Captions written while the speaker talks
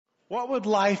What would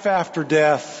life after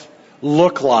death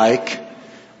look like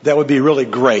that would be really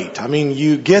great? I mean,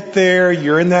 you get there,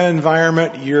 you're in that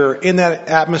environment, you're in that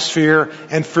atmosphere,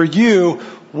 and for you,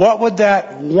 what would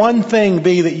that one thing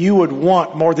be that you would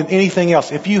want more than anything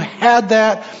else? If you had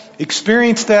that,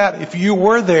 experienced that, if you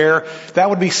were there, that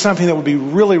would be something that would be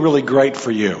really, really great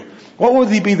for you. What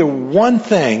would be the one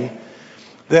thing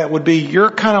that would be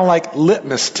your kind of like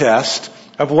litmus test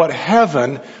of what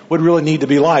heaven would really need to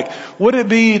be like? Would it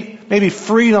be maybe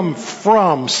freedom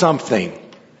from something?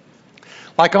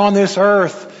 Like on this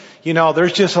earth, you know,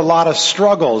 there's just a lot of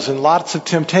struggles and lots of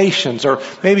temptations, or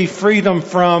maybe freedom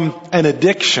from an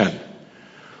addiction.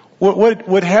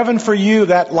 Would heaven for you,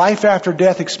 that life after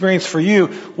death experience for you,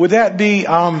 would that be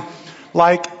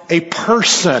like a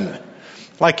person?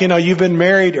 Like, you know, you've been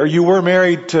married, or you were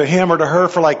married to him or to her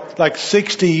for like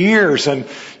 60 years, and,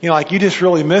 you know, like you just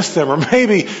really miss them. Or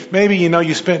maybe, you know,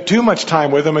 you spent too much time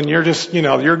with them and you're just, you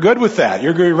know, you're good with that.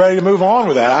 You're ready to move on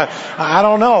with that. I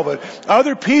don't know, but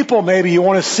other people maybe you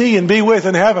want to see and be with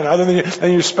in heaven other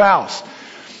than your spouse.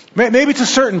 Maybe it's a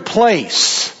certain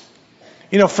place.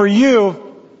 You know, for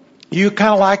you kind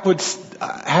of like would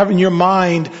have in your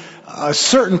mind a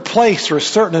certain place or a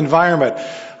certain environment.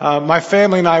 My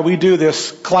family and I, we do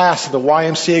this class at the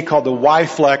YMCA called the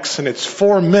Y-Flex, and it's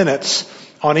 4 minutes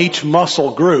on each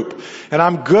muscle group. And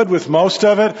I'm good with most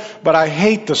of it, but I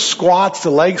hate the squats,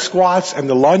 the leg squats, and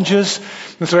the lunges.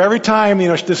 And so every time, you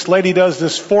know, this lady does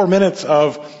this 4 minutes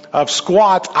of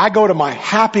squats, I go to my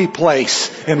happy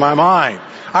place in my mind.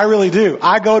 I really do.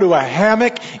 I go to a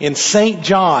hammock in St.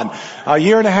 John. A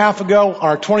year and a half ago,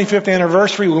 our 25th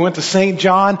anniversary, we went to St.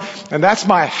 John, and that's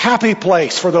my happy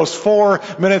place for those 4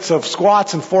 minutes of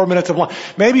squats and 4 minutes of lunge.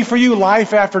 Maybe for you,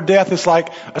 life after death is like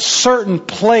a certain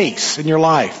place in your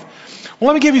life. Well,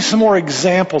 let me give you some more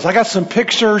examples. I got some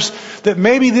pictures that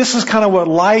maybe this is kind of what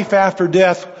life after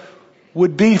death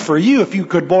would be for you if you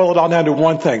could boil it all down to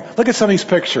one thing. Look at some of these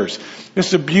pictures.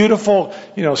 It's a beautiful,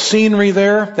 you know, scenery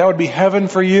there. That would be heaven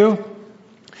for you.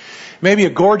 Maybe a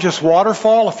gorgeous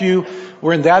waterfall if you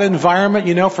were in that environment,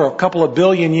 you know, for a couple of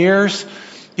billion years.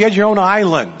 You had your own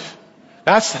island.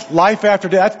 That's life after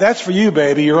death. That's for you,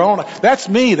 baby. Your own. That's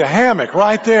me, the hammock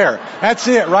right there. That's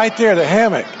it right there, the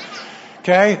hammock.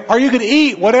 Okay? Or you could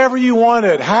eat whatever you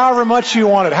wanted, however much you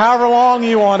wanted, however long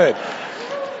you wanted.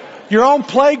 Your own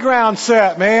playground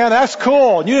set, man. That's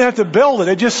cool. You didn't have to build it.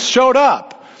 It just showed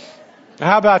up.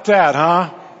 How about that,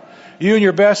 huh? You and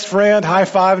your best friend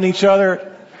high-fiving each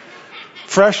other.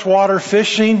 Freshwater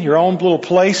fishing, your own little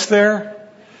place there.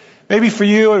 Maybe for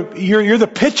you, you're the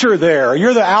pitcher there.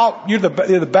 You're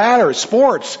the batter,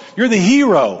 sports. You're the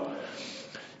hero.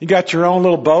 You got your own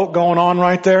little boat going on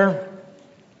right there.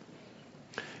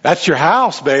 That's your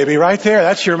house, baby, right there.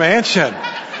 That's your mansion.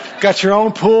 Got your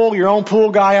own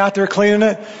pool guy out there cleaning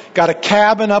it. Got a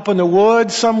cabin up in the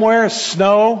woods somewhere,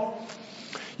 snow.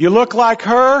 You look like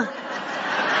her.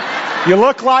 You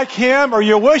look like him, or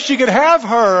you wish you could have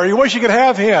her, or you wish you could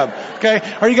have him.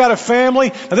 Okay? Or you got a family.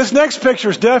 Now this next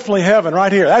picture is definitely heaven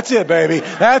right here. That's it, baby.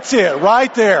 That's it,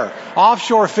 right there.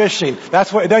 Offshore fishing.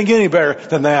 That's what, it doesn't get any better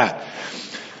than that.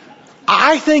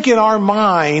 I think in our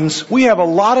minds, we have a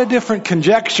lot of different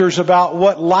conjectures about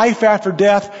what life after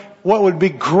death, what would be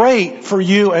great for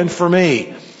you and for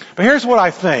me. But here's what I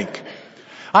think.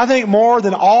 I think more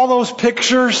than all those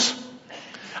pictures,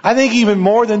 I think even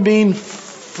more than being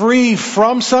free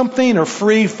from something or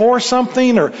free for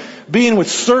something or being with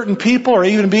certain people or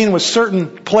even being with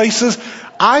certain places,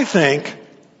 I think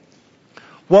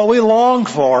what we long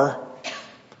for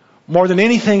more than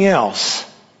anything else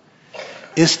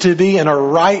is to be in a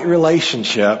right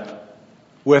relationship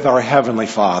with our Heavenly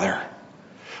Father.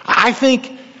 I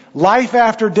think life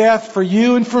after death for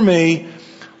you and for me,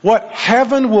 what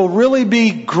heaven will really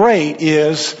be great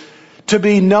is to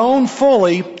be known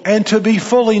fully and to be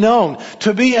fully known.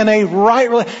 To be in a right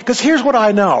relationship. Because here's what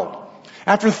I know.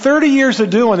 After 30 years of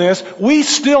doing this, we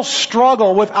still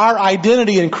struggle with our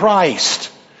identity in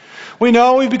Christ. We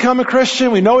know we've become a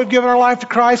Christian. We know we've given our life to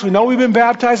Christ. We know we've been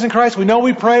baptized in Christ. We know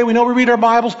we pray. We know we read our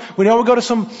Bibles. We know we go to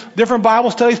some different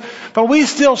Bible studies. But we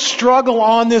still struggle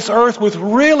on this earth with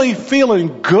really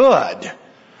feeling good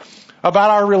about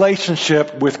our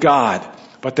relationship with God.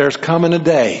 But there's coming a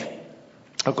day,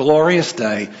 a glorious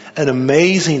day, an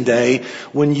amazing day,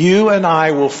 when you and I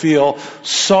will feel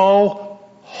so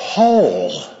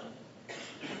whole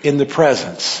in the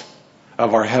presence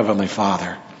of our Heavenly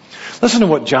Father. Listen to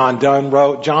what John Donne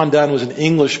wrote. John Donne was an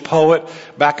English poet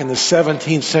back in the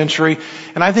 17th century.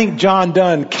 And I think John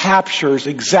Donne captures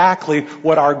exactly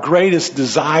what our greatest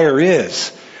desire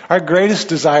is. Our greatest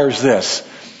desire is this.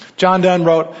 John Donne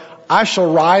wrote, I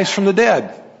shall rise from the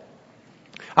dead.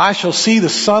 I shall see the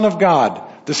Son of God,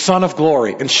 the Son of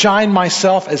glory, and shine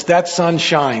myself as that sun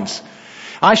shines.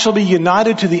 I shall be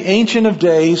united to the Ancient of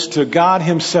Days, to God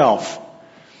himself,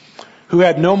 who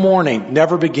had no morning,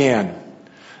 never began.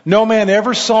 No man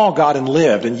ever saw God and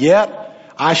lived, and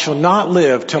yet I shall not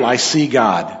live till I see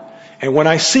God. And when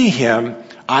I see him,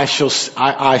 I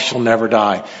shall never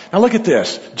die. Now look at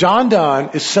this. John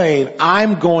Donne is saying,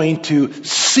 I'm going to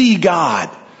see God.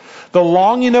 The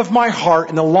longing of my heart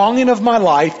and the longing of my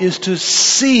life is to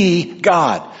see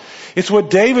God. It's what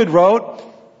David wrote.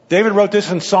 David wrote this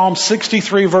in Psalm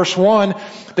 63 verse 1.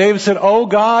 David said, "O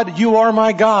God, you are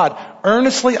my God.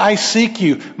 Earnestly I seek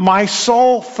you. My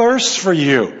soul thirsts for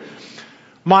you.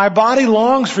 My body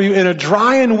longs for you in a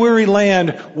dry and weary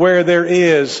land where there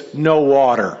is no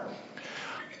water."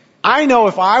 I know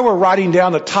if I were writing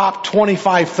down the top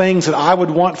 25 things that I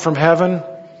would want from heaven,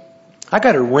 I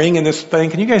got a ring in this thing.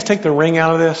 Can you guys take the ring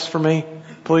out of this for me,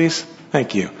 please?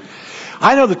 Thank you.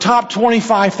 I know the top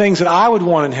 25 things that I would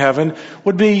want in heaven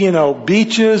would be,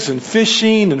 beaches and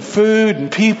fishing and food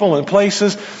and people and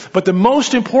places. But the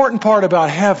most important part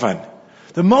about heaven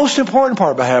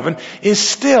is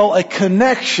still a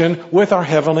connection with our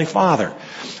Heavenly Father.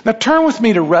 Now turn with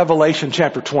me to Revelation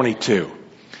chapter 22.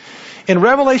 In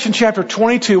Revelation chapter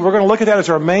 22, we're going to look at that as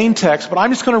our main text, but I'm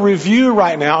just going to review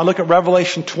right now and look at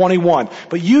Revelation 21.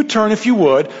 But you turn, if you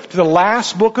would, to the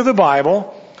last book of the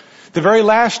Bible, the very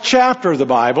last chapter of the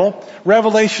Bible,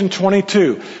 Revelation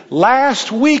 22.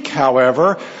 Last week,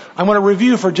 however, I'm going to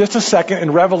review for just a second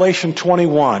in Revelation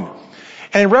 21.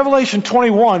 And in Revelation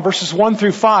 21, verses 1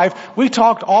 through 5, we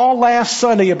talked all last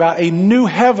Sunday about a new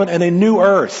heaven and a new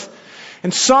earth.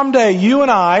 And someday you and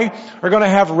I are going to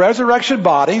have resurrection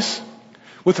bodies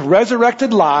with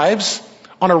resurrected lives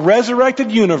on a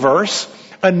resurrected universe,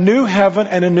 a new heaven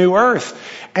and a new earth.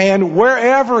 And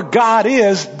wherever God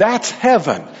is, that's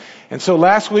heaven. And so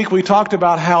last week we talked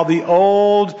about how the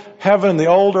old heaven and the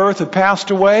old earth had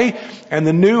passed away, and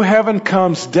the new heaven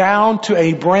comes down to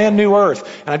a brand new earth.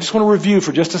 And I just want to review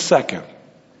for just a second.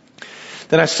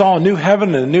 Then I saw a new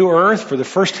heaven and a new earth, for the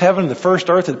first heaven and the first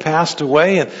earth had passed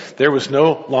away, and there was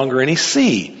no longer any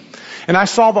sea. And I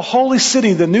saw the holy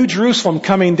city, the new Jerusalem,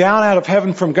 coming down out of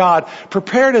heaven from God,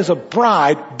 prepared as a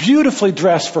bride, beautifully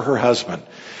dressed for her husband.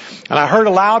 And I heard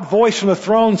a loud voice from the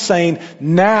throne saying,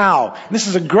 "Now." And this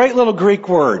is a great little Greek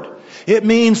word. It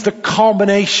means the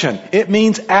culmination. It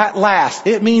means at last.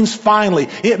 It means finally.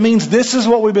 It means this is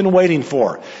what we've been waiting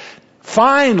for.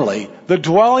 Finally, the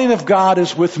dwelling of God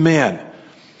is with men.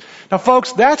 Now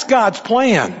folks, that's God's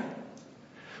plan.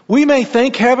 We may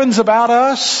think heaven's about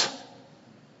us,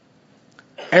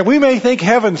 and we may think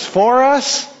heaven's for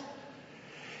us.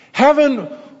 Heaven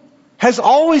has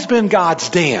always been God's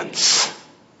dance.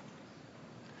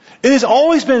 It has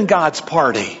always been God's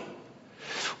party.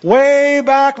 Way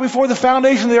back before the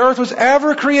foundation of the earth was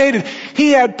ever created,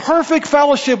 He had perfect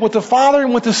fellowship with the Father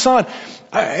and with the Son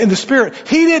and the Spirit.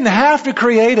 He didn't have to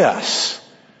create us,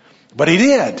 but He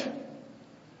did.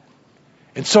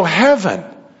 And so heaven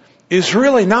is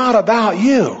really not about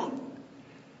you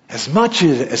as much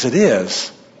as it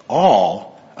is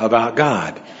all about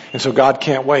God. And so God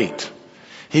can't wait.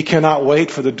 He cannot wait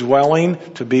for the dwelling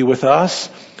to be with us.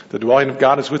 The dwelling of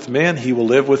God is with men. He will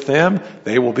live with them.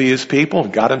 They will be His people.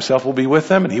 God Himself will be with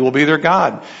them, and He will be their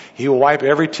God. He will wipe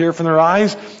every tear from their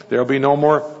eyes. There will be no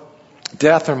more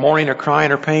death or mourning or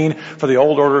crying or pain, for the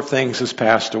old order of things has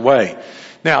passed away.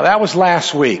 Now, that was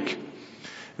last week.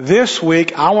 This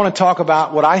week, I want to talk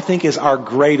about what I think is our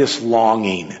greatest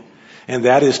longing, and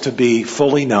that is to be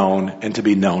fully known and to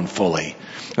be known fully.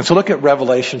 And so look at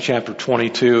Revelation chapter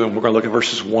 22, and we're going to look at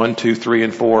verses 1, 2, 3,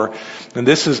 and 4. And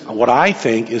this is what I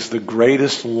think is the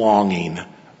greatest longing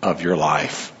of your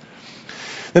life.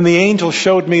 Then the angel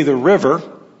showed me the river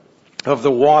of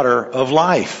the water of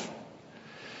life,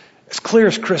 as clear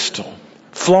as crystal,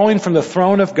 flowing from the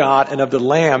throne of God and of the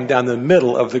Lamb down the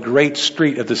middle of the great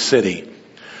street of the city.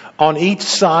 On each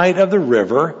side of the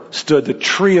river stood the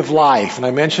tree of life. And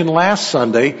I mentioned last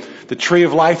Sunday, the tree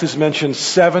of life is mentioned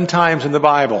 7 times in the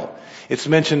Bible. It's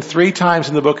mentioned 3 times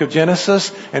in the book of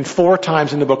Genesis and 4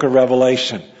 times in the book of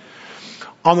Revelation.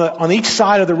 On each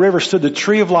side of the river stood the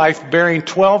tree of life, bearing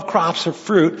 12 crops of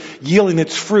fruit, yielding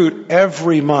its fruit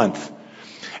every month.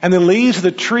 And the leaves of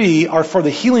the tree are for the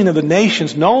healing of the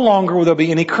nations. No longer will there be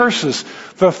any curses.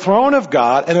 The throne of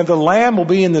God and of the Lamb will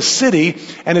be in the city,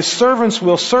 and His servants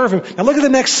will serve Him. Now look at the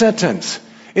next sentence.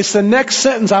 It's the next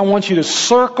sentence I want you to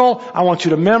circle. I want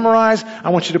you to memorize.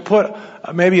 I want you to put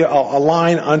maybe a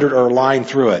line under it or a line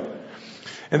through it.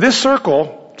 And this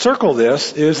circle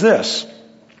this is this.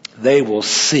 They will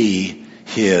see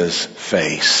His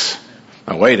face.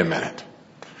 Now wait a minute.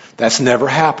 That's never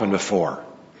happened before.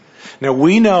 Now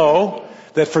we know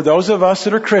that for those of us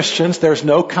that are Christians, there's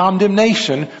no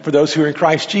condemnation for those who are in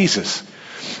Christ Jesus.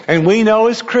 And we know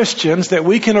as Christians that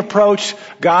we can approach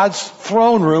God's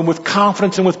throne room with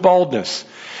confidence and with boldness.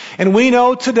 And we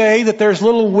know today that there's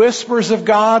little whispers of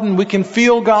God, and we can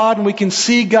feel God, and we can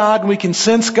see God, and we can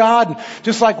sense God. And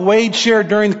just like Wade shared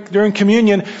during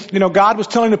communion, God was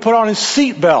telling him to put on his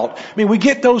seatbelt. I mean, we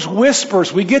get those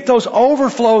whispers, we get those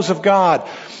overflows of God.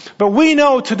 But we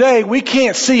know today we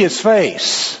can't see His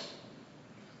face.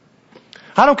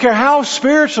 I don't care how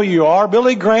spiritual you are,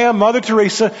 Billy Graham, Mother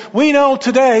Teresa, we know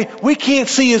today we can't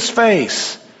see His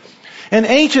face. And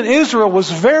ancient Israel was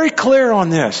very clear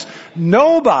on this.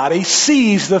 Nobody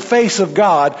sees the face of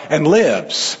God and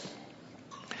lives.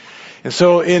 And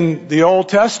so in the Old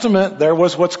Testament, there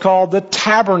was what's called the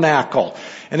tabernacle.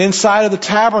 And inside of the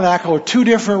tabernacle are two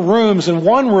different rooms. And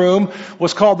one room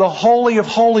was called the Holy of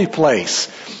Holy Place.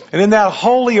 And in that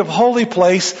Holy of Holy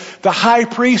Place, the high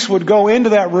priest would go into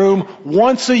that room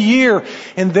once a year.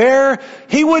 And there,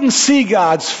 he wouldn't see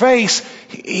God's face.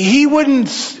 He wouldn't,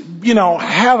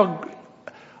 have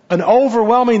an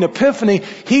overwhelming epiphany.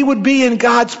 He would be in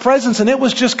God's presence, and it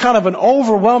was just kind of an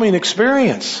overwhelming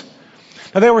experience.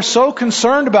 Now, they were so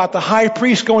concerned about the high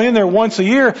priest going in there once a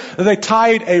year that they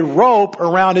tied a rope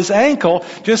around his ankle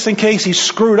just in case he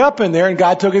screwed up in there and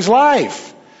God took his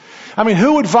life. I mean,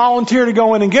 who would volunteer to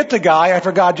go in and get the guy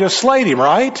after God just slayed him,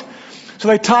 right? So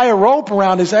they tie a rope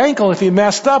around his ankle, and if he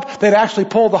messed up, they'd actually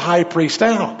pull the high priest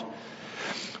out.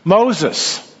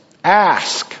 Moses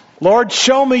asked, Lord,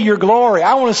 show me your glory.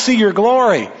 I want to see your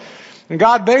glory. And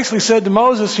God basically said to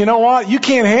Moses, you know what? You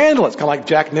can't handle it. It's kind of like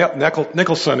Jack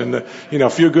Nicholson in the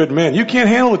Few Good Men. You can't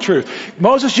handle the truth.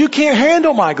 Moses, you can't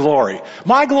handle my glory.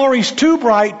 My glory's too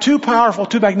bright, too powerful,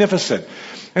 too magnificent.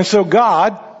 And so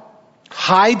God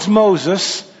hides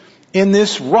Moses in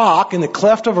this rock, in the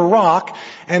cleft of a rock,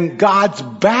 and God's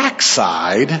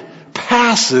backside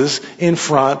passes in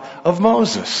front of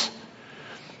Moses.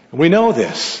 We know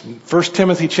this. 1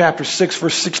 Timothy chapter 6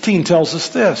 verse 16 tells us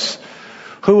this.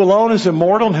 Who alone is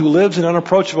immortal and who lives in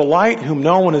unapproachable light, whom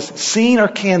no one has seen or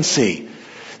can see.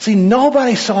 See,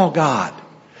 nobody saw God.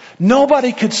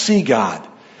 Nobody could see God.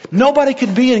 Nobody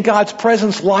could be in God's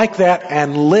presence like that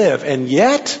and live. And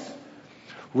yet,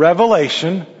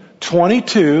 Revelation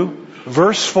 22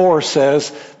 verse 4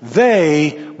 says,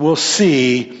 they will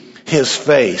see His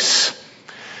face.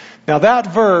 Now that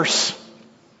verse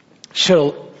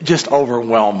should just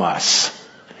overwhelm us.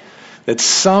 That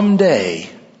someday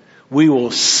we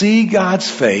will see God's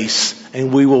face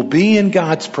and we will be in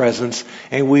God's presence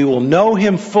and we will know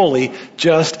Him fully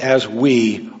just as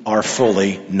we are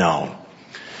fully known.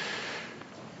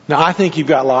 Now I think you've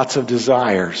got lots of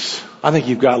desires. I think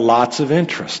you've got lots of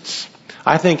interests.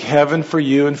 I think heaven for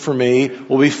you and for me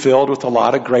will be filled with a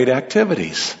lot of great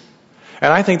activities.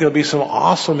 And I think there'll be some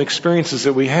awesome experiences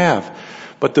that we have.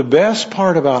 But the best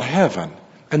part about heaven,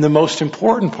 and the most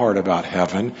important part about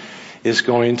heaven, is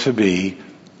going to be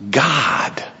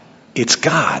God. It's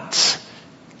God's.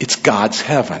 It's God's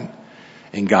heaven.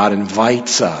 And God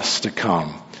invites us to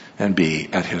come and be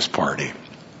at His party.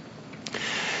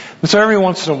 And so every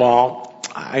once in a while,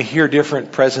 I hear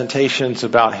different presentations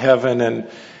about heaven, and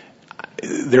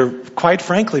they're quite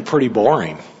frankly pretty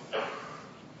boring.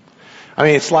 I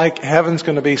mean, it's like heaven's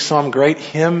going to be some great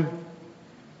hymn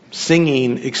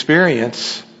singing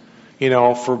experience,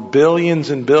 for billions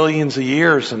and billions of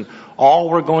years, and all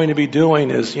we're going to be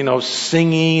doing is,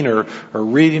 singing or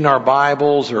reading our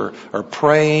Bibles or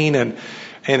praying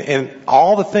and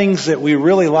all the things that we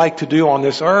really like to do on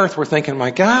this earth. We're thinking,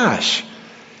 my gosh,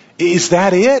 is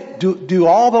that it? Do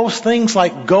all those things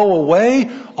go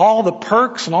away? All the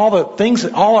perks and all the things,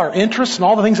 all our interests and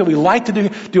all the things that we like to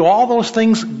do all those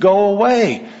things go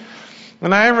away?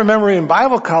 And I remember in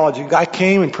Bible college, a guy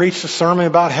came and preached a sermon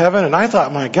about heaven, and I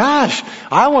thought, my gosh,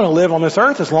 I want to live on this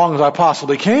earth as long as I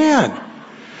possibly can.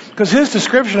 Because his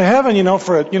description of heaven,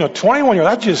 for 21 years,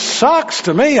 that just sucks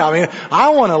to me. I mean, I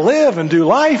want to live and do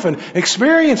life and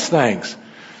experience things.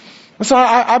 And so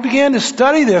I began to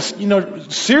study this,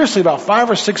 seriously about 5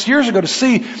 or 6 years ago to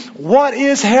see what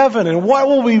is heaven and what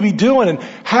will we be doing and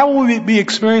how will we be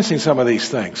experiencing some of these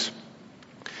things.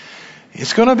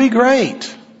 It's going to be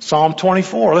great. Psalm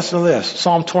 24, listen to this.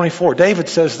 Psalm 24, David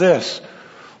says this.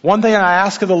 One thing I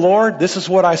ask of the Lord, this is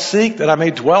what I seek, that I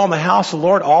may dwell in the house of the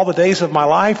Lord all the days of my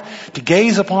life, to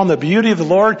gaze upon the beauty of the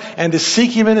Lord and to seek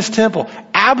Him in His temple.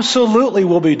 Absolutely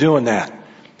we'll be doing that.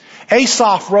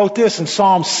 Asaph wrote this in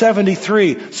Psalm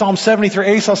 73. Psalm 73,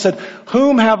 Asaph said,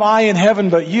 whom have I in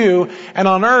heaven but you, and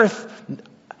on earth,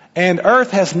 and earth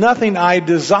has nothing I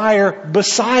desire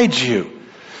besides you.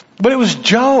 But it was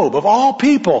Job, of all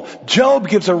people. Job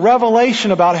gives a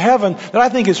revelation about heaven that I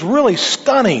think is really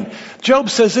stunning. Job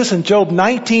says this in Job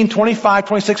 19, 25,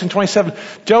 26, and 27.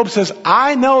 Job says,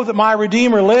 I know that my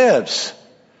Redeemer lives.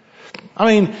 I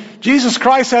mean, Jesus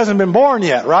Christ hasn't been born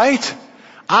yet, right?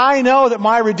 I know that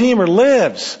my Redeemer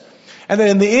lives. And that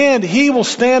in the end, He will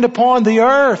stand upon the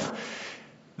earth.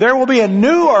 There will be a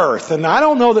new earth. And I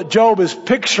don't know that Job is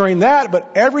picturing that,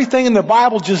 but everything in the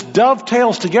Bible just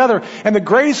dovetails together. And the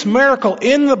greatest miracle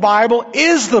in the Bible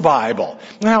is the Bible.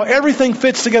 And how everything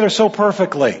fits together so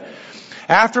perfectly.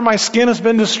 After my skin has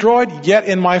been destroyed, yet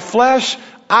in my flesh,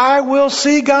 I will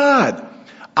see God.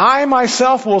 I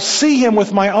myself will see Him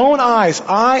with my own eyes,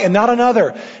 I and not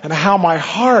another, and how my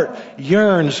heart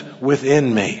yearns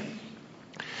within me.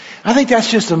 I think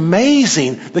that's just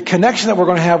amazing, the connection that we're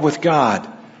going to have with God.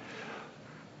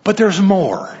 But there's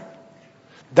more.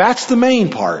 That's the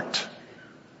main part.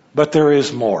 But there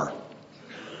is more.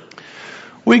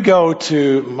 We go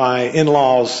to my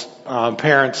in-laws'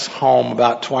 parents' home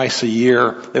about twice a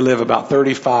year. They live about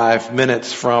 35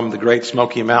 minutes from the Great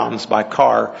Smoky Mountains by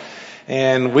car.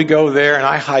 And we go there and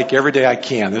I hike every day I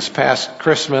can. This past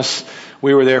Christmas,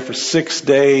 we were there for 6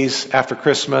 days after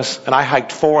Christmas, and I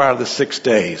hiked 4 out of the 6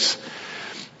 days.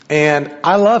 And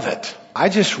I love it. I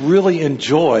just really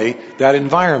enjoy that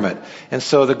environment. And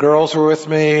so the girls were with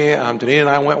me. Danita and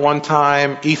I went one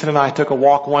time. Ethan and I took a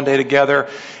walk one day together.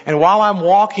 And while I'm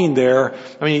walking there,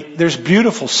 I mean, there's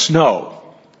beautiful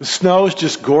snow. The snow is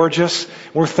just gorgeous.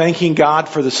 We're thanking God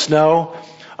for the snow.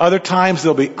 Other times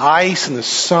there'll be ice and the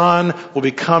sun will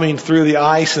be coming through the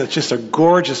ice, and it's just a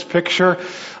gorgeous picture.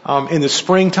 In the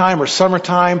springtime or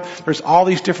summertime, there's all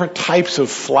these different types of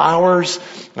flowers,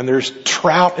 and there's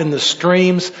trout in the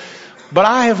streams. But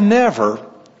I have never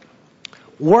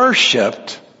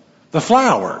worshipped the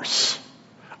flowers.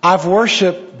 I've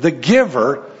worshipped the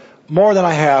giver more than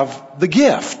I have the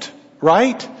gift,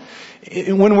 right?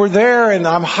 When we're there and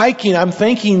I'm hiking, I'm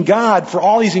thanking God for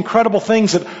all these incredible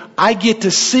things that I get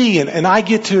to see and I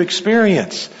get to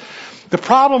experience. The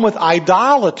problem with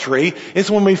idolatry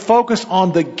is when we focus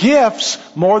on the gifts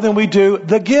more than we do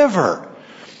the giver.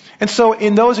 And so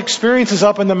in those experiences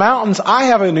up in the mountains, I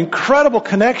have an incredible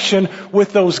connection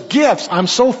with those gifts. I'm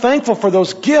so thankful for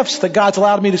those gifts that God's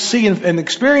allowed me to see and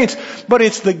experience, but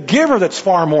it's the giver that's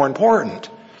far more important.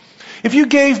 If you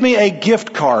gave me a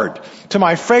gift card to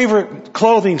my favorite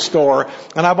clothing store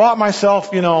and I bought myself,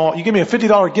 you give me a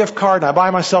 $50 gift card and I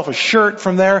buy myself a shirt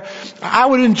from there, I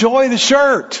would enjoy the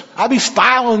shirt. I'd be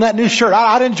styling that new shirt.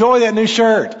 I'd enjoy that new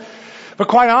shirt. But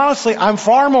quite honestly, I'm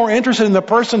far more interested in the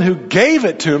person who gave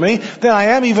it to me than I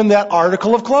am even that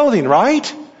article of clothing,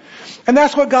 right? And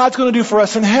that's what God's going to do for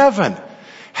us in heaven.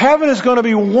 Heaven is going to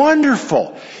be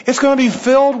wonderful. It's going to be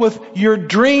filled with your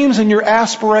dreams and your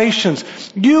aspirations.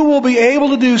 You will be able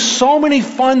to do so many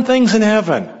fun things in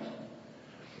heaven.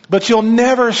 But you'll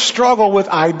never struggle with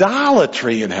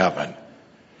idolatry in heaven.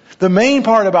 The main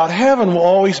part about heaven will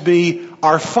always be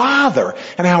our Father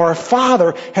and how our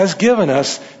Father has given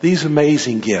us these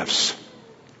amazing gifts.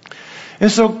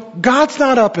 And so God's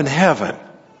not up in heaven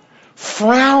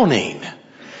frowning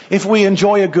if we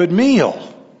enjoy a good meal,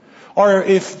 or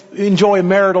if we enjoy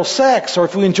marital sex, or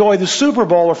if we enjoy the Super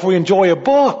Bowl, or if we enjoy a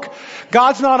book.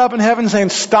 God's not up in heaven saying,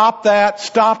 stop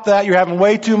that, you're having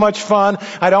way too much fun.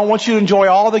 I don't want you to enjoy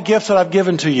all the gifts that I've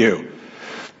given to you.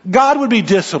 God would be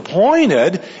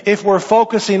disappointed if we're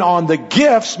focusing on the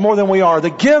gifts more than we are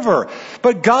the giver.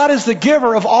 But God is the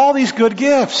giver of all these good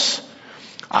gifts.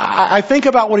 I think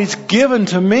about what He's given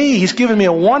to me. He's given me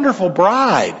a wonderful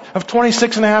bride of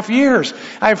 26 and a half years.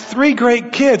 I have 3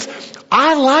 great kids.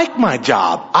 I like my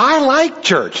job. I like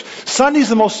church. Sunday's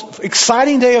the most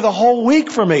exciting day of the whole week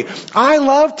for me. I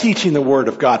love teaching the Word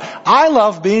of God. I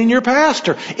love being your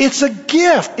pastor. It's a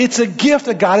gift. It's a gift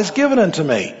that God has given unto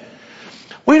me.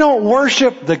 We don't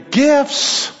worship the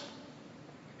gifts.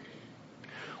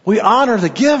 We honor the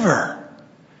giver.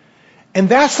 And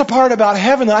that's the part about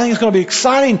heaven that I think is going to be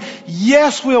exciting.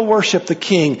 Yes, we'll worship the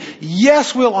King.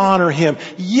 Yes, we'll honor Him.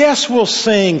 Yes, we'll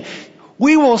sing.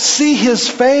 We will see His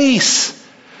face.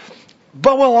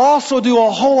 But we'll also do a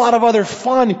whole lot of other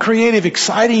fun, creative,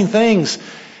 exciting things.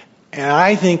 And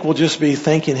I think we'll just be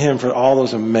thanking Him for all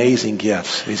those amazing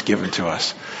gifts He's given to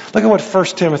us. Look at what 1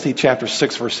 Timothy chapter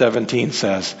 6 verse 17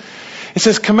 says. It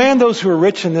says, command those who are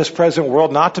rich in this present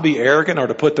world not to be arrogant or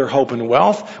to put their hope in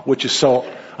wealth, which is so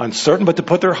uncertain, but to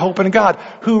put their hope in God,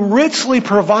 who richly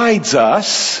provides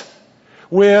us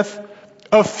with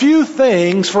a few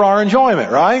things for our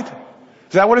enjoyment, right?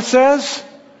 Is that what it says?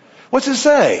 What's it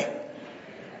say?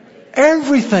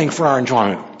 Everything for our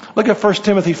enjoyment. Look at 1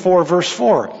 Timothy 4 verse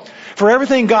 4. For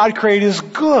everything God created is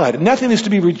good. Nothing is to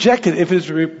be rejected if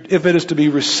it is to be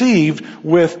received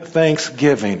with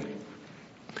thanksgiving.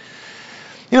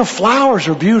 You know, flowers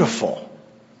are beautiful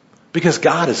because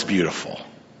God is beautiful.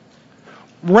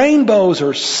 Rainbows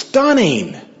are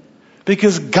stunning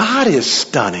because God is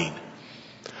stunning.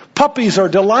 Puppies are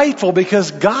delightful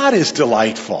because God is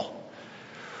delightful.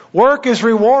 Work is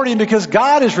rewarding because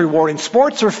God is rewarding.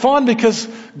 Sports are fun because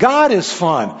God is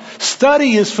fun.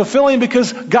 Study is fulfilling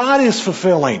because God is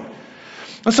fulfilling.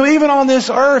 And so even on this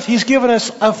earth, He's given us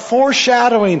a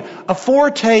foreshadowing, a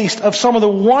foretaste of some of the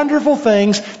wonderful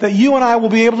things that you and I will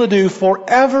be able to do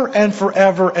forever and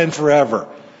forever and forever.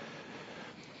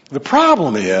 The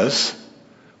problem is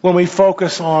when we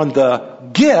focus on the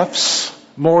gifts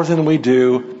more than we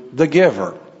do the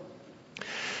giver.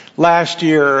 Last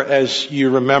year, as you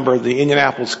remember, the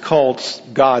Indianapolis Colts,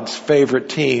 God's favorite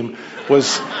team,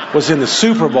 was in the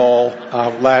Super Bowl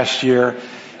last year.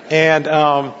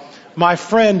 And my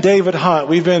friend David Hunt,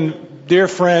 we've been dear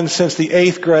friends since the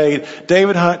 8th grade.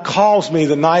 David Hunt calls me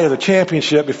the night of the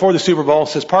championship before the Super Bowl and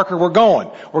says, Parker, we're going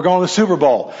to the Super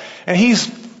Bowl. And he's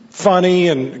funny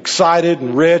and excited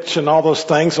and rich and all those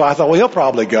things, so I thought, well, he'll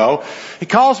probably go. He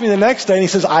calls me the next day and he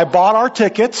says, I bought our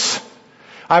tickets.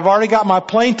 I've already got my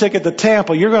plane ticket to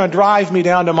Tampa. You're going to drive me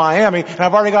down to Miami, and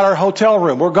I've already got our hotel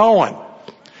room. We're going.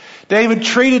 David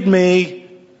treated me,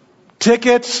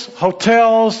 tickets,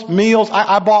 hotels, meals.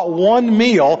 I bought one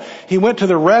meal. He went to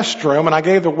the restroom, and I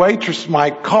gave the waitress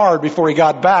my card before he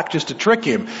got back just to trick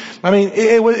him. I mean,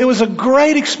 it was a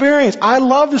great experience. I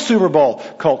loved the Super Bowl.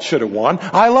 Colts should have won.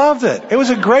 I loved it. It was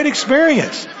a great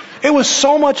experience. It was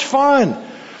so much fun.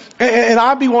 And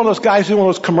I'd be one of those guys doing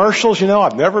those commercials, you know,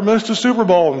 I've never missed a Super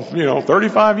Bowl in,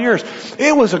 35 years.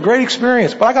 It was a great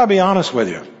experience, but I gotta be honest with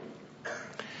you.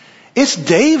 It's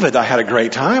David I had a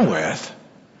great time with.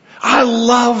 I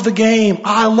loved the game.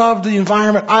 I loved the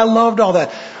environment. I loved all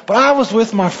that. But I was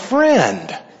with my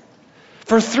friend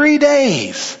for 3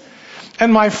 days.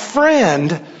 And my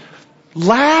friend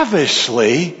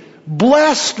lavishly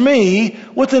blessed me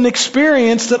with an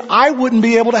experience that I wouldn't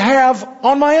be able to have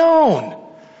on my own.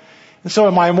 And so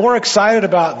am I more excited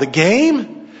about the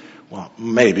game? Well,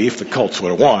 maybe if the Colts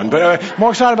would have won. But more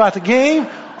excited about the game,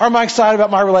 or am I excited about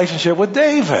my relationship with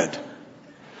David?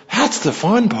 That's the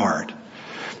fun part.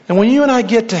 And when you and I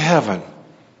get to heaven,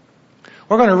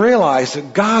 we're going to realize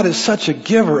that God is such a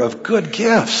giver of good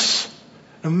gifts.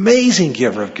 An amazing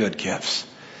giver of good gifts.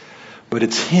 But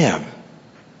it's Him.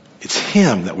 It's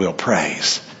Him that we'll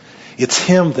praise. It's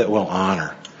Him that we'll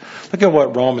honor. Look at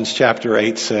what Romans chapter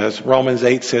 8 says. Romans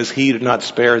 8 says, He did not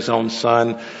spare His own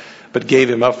Son, but gave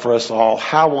Him up for us all.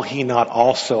 How will He not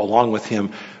also, along with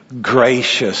Him,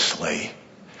 graciously,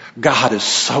 God is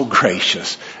so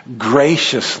gracious,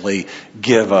 graciously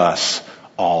give us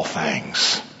all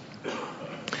things.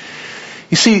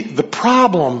 You see, the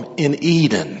problem in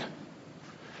Eden,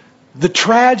 the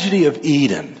tragedy of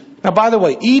Eden. Now, by the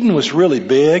way, Eden was really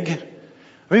big.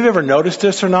 Have you ever noticed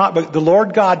this or not? But the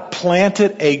Lord God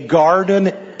planted a garden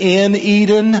in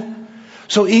Eden.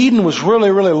 So Eden was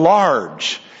really, really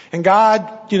large. And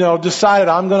God, decided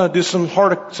I'm going to do some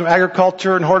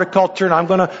agriculture and horticulture, and I'm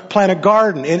going to plant a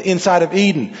garden inside of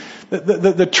Eden.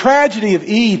 The tragedy of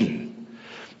Eden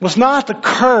was not the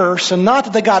curse and not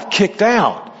that they got kicked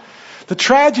out. The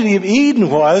tragedy of Eden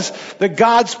was that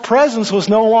God's presence was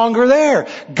no longer there.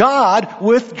 God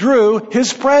withdrew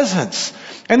His presence.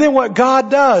 And then what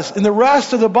God does, in the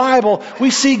rest of the Bible, we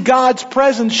see God's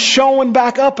presence showing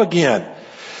back up again.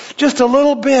 Just a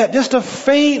little bit, just a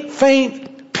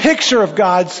faint picture of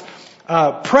God's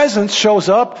presence shows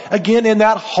up again in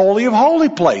that Holy of Holy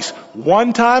place.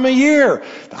 One time a year,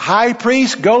 the high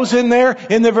priest goes in there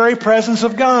in the very presence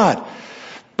of God.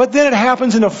 But then it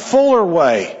happens in a fuller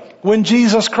way when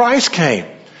Jesus Christ came.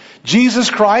 Jesus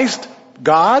Christ,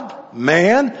 God,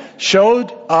 man,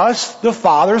 showed us the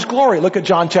Father's glory. Look at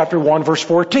John chapter 1 verse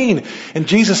 14. And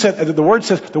Jesus said, the Word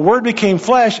says, the Word became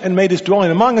flesh and made His dwelling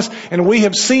among us, and we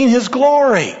have seen His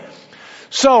glory.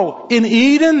 So, in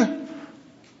Eden,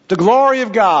 the glory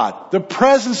of God, the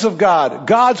presence of God,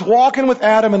 God's walking with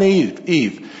Adam and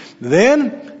Eve.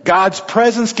 Then, God's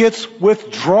presence gets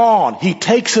withdrawn. He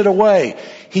takes it away.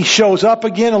 He shows up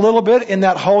again a little bit in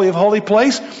that Holy of Holy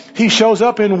place. He shows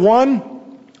up in one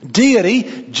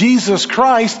deity, Jesus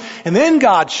Christ, and then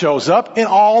God shows up in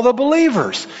all the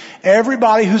believers.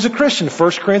 Everybody who's a Christian.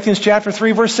 1 Corinthians chapter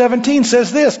 3 verse 17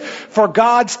 says this, for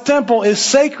God's temple is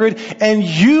sacred and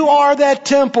you are that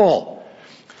temple.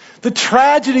 The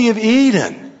tragedy of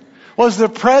Eden was the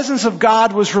presence of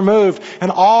God was removed.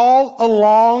 And all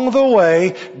along the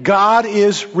way, God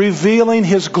is revealing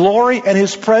His glory and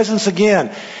His presence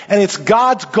again. And it's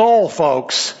God's goal,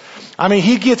 folks. I mean,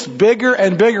 He gets bigger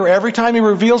and bigger every time He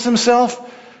reveals Himself.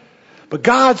 But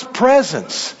God's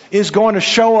presence is going to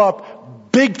show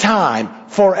up big time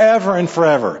forever and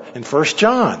forever. In 1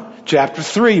 John chapter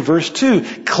 3, verse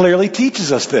 2 clearly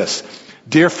teaches us this.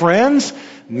 Dear friends,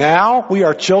 now we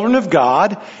are children of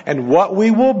God, and what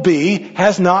we will be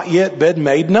has not yet been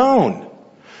made known.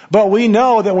 But we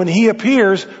know that when He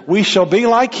appears, we shall be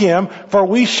like Him, for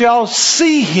we shall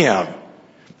see Him.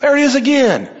 There it is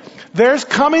again. There's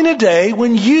coming a day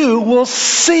when you will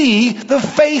see the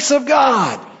face of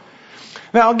God.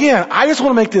 Now again, I just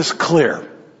want to make this clear.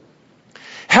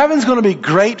 Heaven's going to be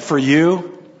great for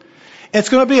you. It's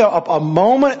going to be a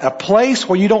moment, a place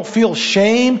where you don't feel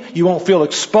shame, you won't feel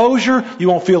exposure, you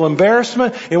won't feel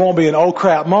embarrassment. It won't be an oh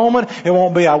crap moment. It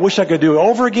won't be I wish I could do it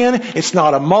over again. It's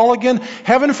not a mulligan.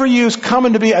 Heaven for you is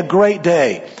coming to be a great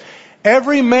day.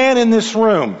 Every man in this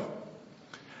room,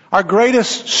 our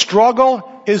greatest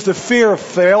struggle is the fear of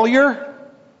failure.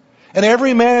 And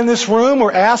every man in this room,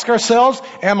 we ask ourselves,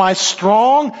 am I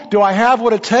strong? Do I have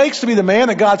what it takes to be the man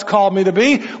that God's called me to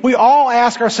be? We all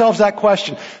ask ourselves that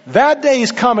question. That day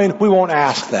is coming, we won't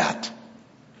ask that.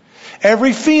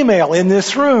 Every female in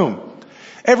this room,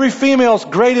 every female's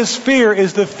greatest fear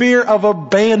is the fear of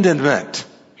abandonment.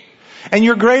 And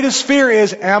your greatest fear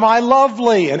is, am I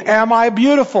lovely and am I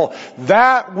beautiful?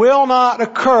 That will not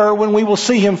occur when we will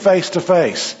see Him face to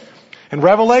face. And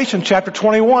Revelation chapter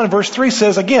 21 verse 3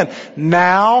 says again,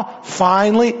 now,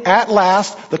 finally, at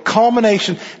last, the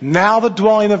culmination, now the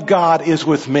dwelling of God is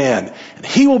with men. And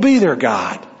He will be their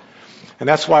God. And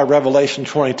that's why Revelation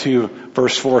 22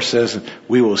 verse 4 says,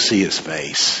 we will see His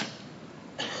face.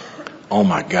 Oh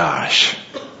my gosh.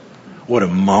 What a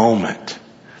moment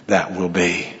that will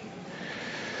be.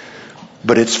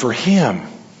 But it's for Him.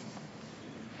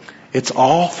 It's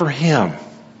all for Him.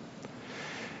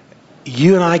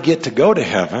 You and I get to go to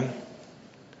heaven.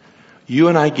 You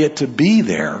and I get to be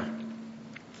there.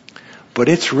 But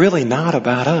it's really not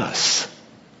about us.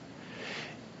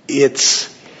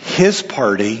 It's His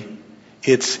party.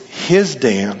 It's His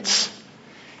dance.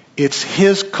 It's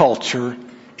His culture.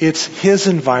 It's His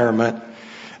environment.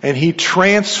 And He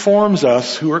transforms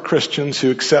us who are Christians, who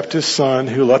accept His Son,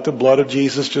 who let the blood of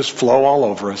Jesus just flow all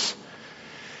over us.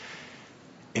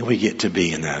 And we get to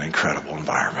be in that incredible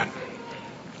environment.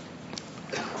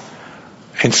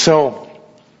 And so,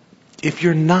 if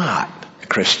you're not a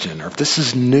Christian, or if this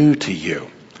is new to you,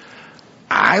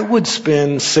 I would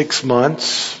spend 6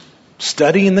 months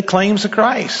studying the claims of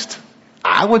Christ.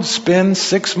 I would spend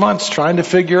 6 months trying to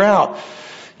figure out,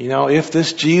 if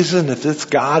this Jesus and if this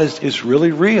God is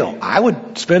really real. I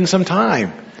would spend some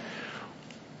time.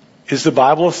 Is the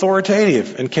Bible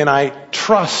authoritative? And can I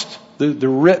trust the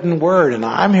written word? And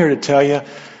I'm here to tell you,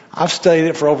 I've studied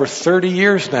it for over 30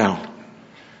 years now.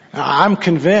 I'm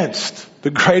convinced the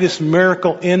greatest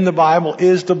miracle in the Bible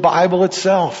is the Bible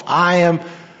itself. I am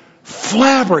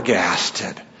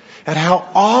flabbergasted at how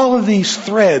all of these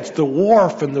threads, the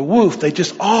warp and the woof, they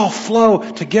just all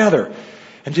flow together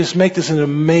and just make this an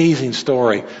amazing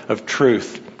story of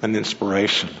truth and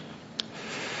inspiration.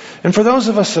 And for those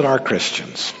of us that are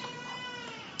Christians,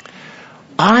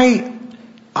 I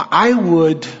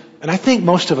would, and I think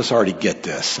most of us already get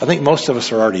this. I think most of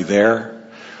us are already there.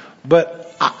 But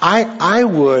I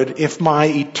would, if my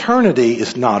eternity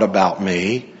is not about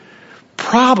me,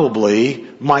 probably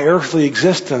my earthly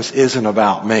existence isn't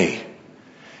about me.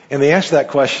 And the answer to that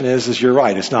question is you're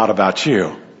right, it's not about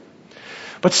you.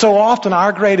 But so often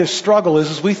our greatest struggle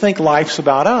is we think life's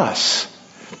about us.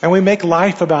 And we make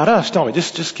life about us, don't we?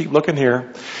 Just keep looking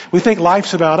here. We think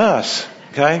life's about us,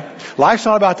 okay? Life's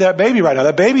not about that baby right now.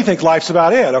 That baby thinks life's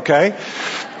about it, okay?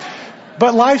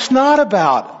 But life's not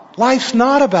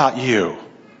about you.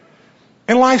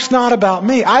 And life's not about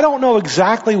me. I don't know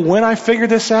exactly when I figured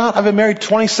this out. I've been married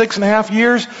 26 and a half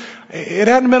years. It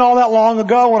hadn't been all that long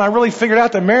ago when I really figured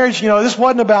out that marriage, this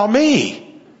wasn't about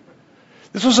me.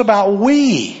 This was about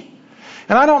we.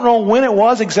 And I don't know when it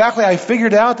was exactly I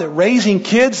figured out that raising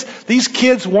kids, these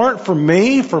kids weren't for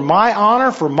me, for my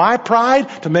honor, for my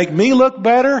pride, to make me look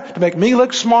better, to make me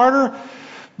look smarter.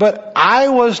 But I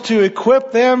was to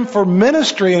equip them for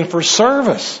ministry and for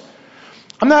service.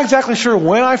 I'm not exactly sure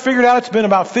when I figured out. It's been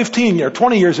about 15 or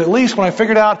 20 years at least when I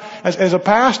figured out as a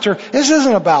pastor, this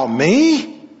isn't about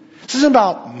me. This isn't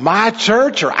about my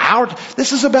church or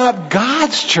this is about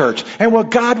God's church and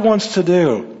what God wants to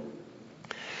do.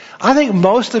 I think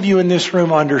most of you in this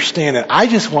room understand that. I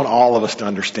just want all of us to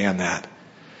understand that.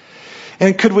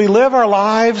 And could we live our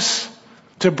lives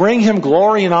to bring Him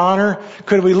glory and honor?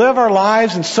 Could we live our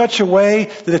lives in such a way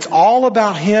that it's all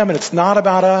about Him and it's not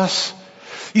about us?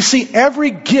 You see,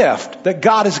 every gift that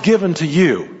God has given to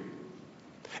you,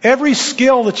 every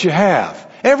skill that you have,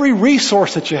 every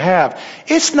resource that you have,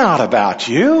 it's not about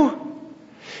you.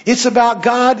 It's about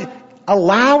God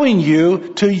allowing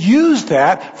you to use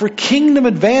that for kingdom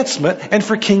advancement and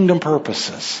for kingdom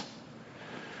purposes.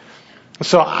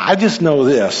 So I just know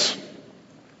this.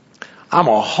 I'm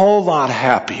a whole lot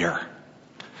happier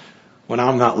when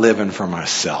I'm not living for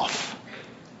myself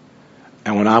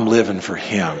and when I'm living for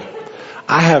Him.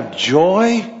 I have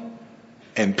joy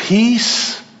and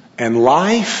peace and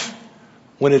life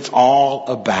when it's all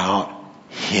about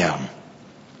Him.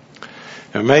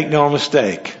 And make no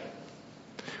mistake,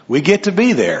 we get to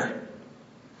be there.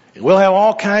 We'll have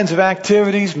all kinds of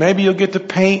activities. Maybe you'll get to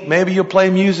paint. Maybe you'll play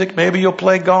music. Maybe you'll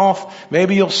play golf.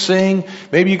 Maybe you'll sing.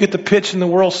 Maybe you get to pitch in the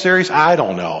World Series. I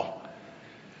don't know.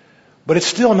 But it's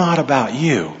still not about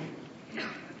you.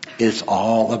 It's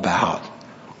all about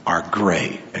our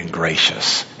great and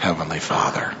gracious Heavenly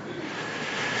Father.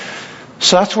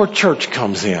 So that's where church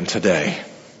comes in today.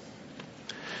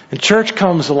 And church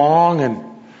comes along and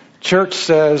church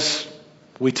says,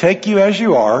 we take you as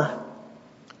you are,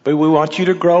 but we want you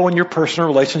to grow in your personal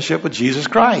relationship with Jesus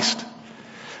Christ.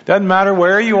 Doesn't matter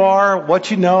where you are, what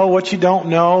you know, what you don't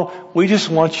know. We just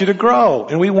want you to grow.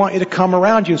 And we want you to come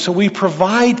around you. And so we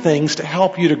provide things to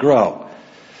help you to grow.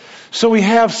 So we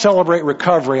have Celebrate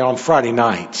Recovery on Friday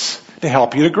nights to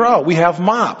help you to grow. We have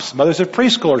MOPS, Mothers of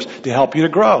Preschoolers, to help you to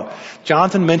grow.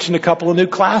 Jonathan mentioned a couple of new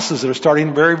classes that are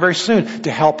starting very, very soon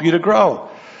to help you to grow.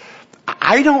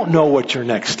 I don't know what your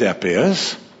next step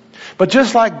is. But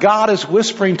just like God is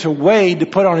whispering to Wade to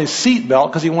put on his seatbelt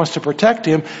because he wants to protect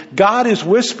him, God is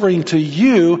whispering to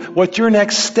you what your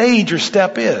next stage or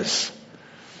step is.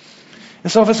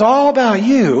 And so if it's all about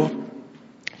you,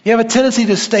 you have a tendency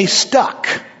to stay stuck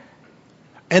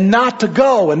and not to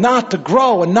go and not to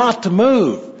grow and not to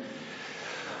move.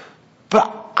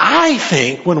 But I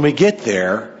think when we get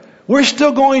there, we're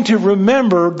still going to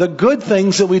remember the good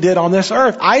things that we did on this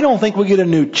earth. I don't think we get a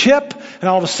new chip and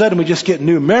all of a sudden we just get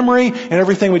new memory and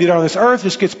everything we did on this earth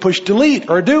just gets pushed delete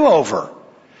or do over.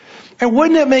 And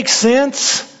wouldn't it make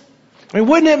sense?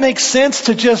 Wouldn't it make sense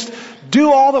to just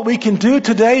do all that we can do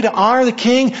today to honor the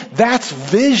King? That's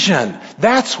vision.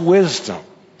 That's wisdom.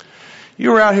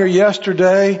 You were out here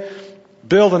yesterday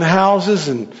building houses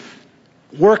and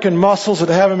working muscles that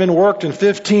haven't been worked in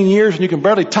 15 years and you can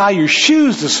barely tie your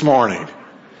shoes this morning.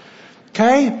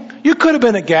 Okay? You could have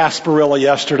been at Gasparilla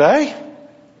yesterday.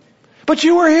 But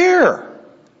you were here.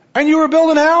 And you were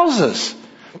building houses.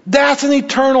 That's an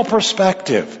eternal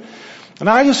perspective. And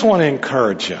I just want to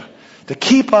encourage you to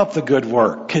keep up the good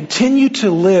work. Continue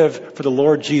to live for the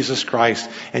Lord Jesus Christ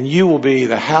and you will be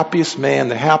the happiest man,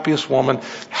 the happiest woman,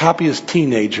 happiest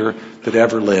teenager that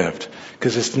ever lived.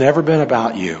 Because it's never been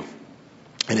about you.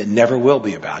 And it never will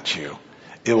be about you.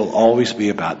 It will always be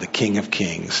about the King of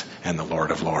Kings and the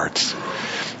Lord of Lords.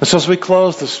 And so as we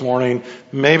close this morning,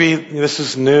 maybe this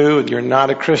is new and you're not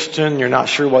a Christian, you're not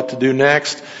sure what to do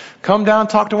next. Come down and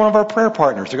talk to one of our prayer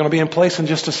partners. They're going to be in place in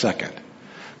just a second.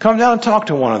 Come down and talk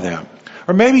to one of them.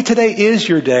 Or maybe today is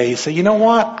your day. You say, you know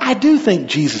what? I do think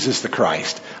Jesus is the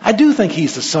Christ. I do think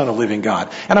He's the Son of the living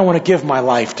God. And I want to give my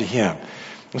life to Him.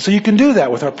 And so you can do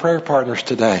that with our prayer partners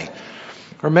today.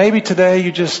 Or maybe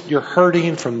today you're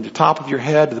hurting from the top of your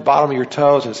head to the bottom of your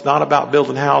toes and it's not about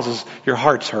building houses, your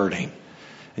heart's hurting.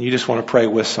 And you just want to pray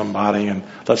with somebody and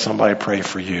let somebody pray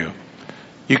for you.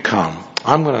 You come.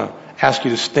 I'm going to ask you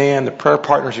to stand. The prayer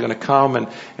partners are going to come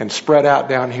and spread out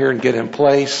down here and get in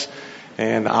place.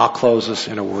 And I'll close us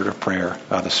in a word of prayer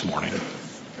this morning.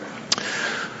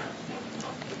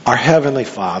 Our Heavenly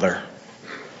Father,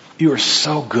 You are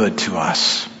so good to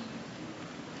us.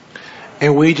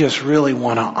 And we just really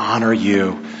want to honor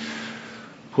You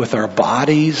with our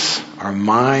bodies, our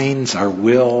minds, our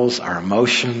wills, our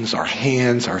emotions, our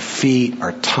hands, our feet,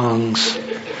 our tongues.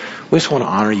 We just want to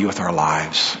honor You with our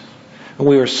lives. And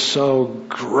we are so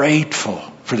grateful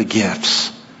for the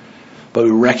gifts. But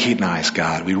we recognize,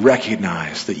 God, we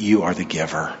recognize that You are the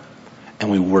giver.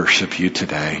 And we worship You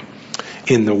today.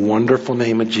 In the wonderful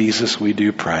name of Jesus, we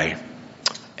do pray.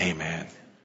 Amen.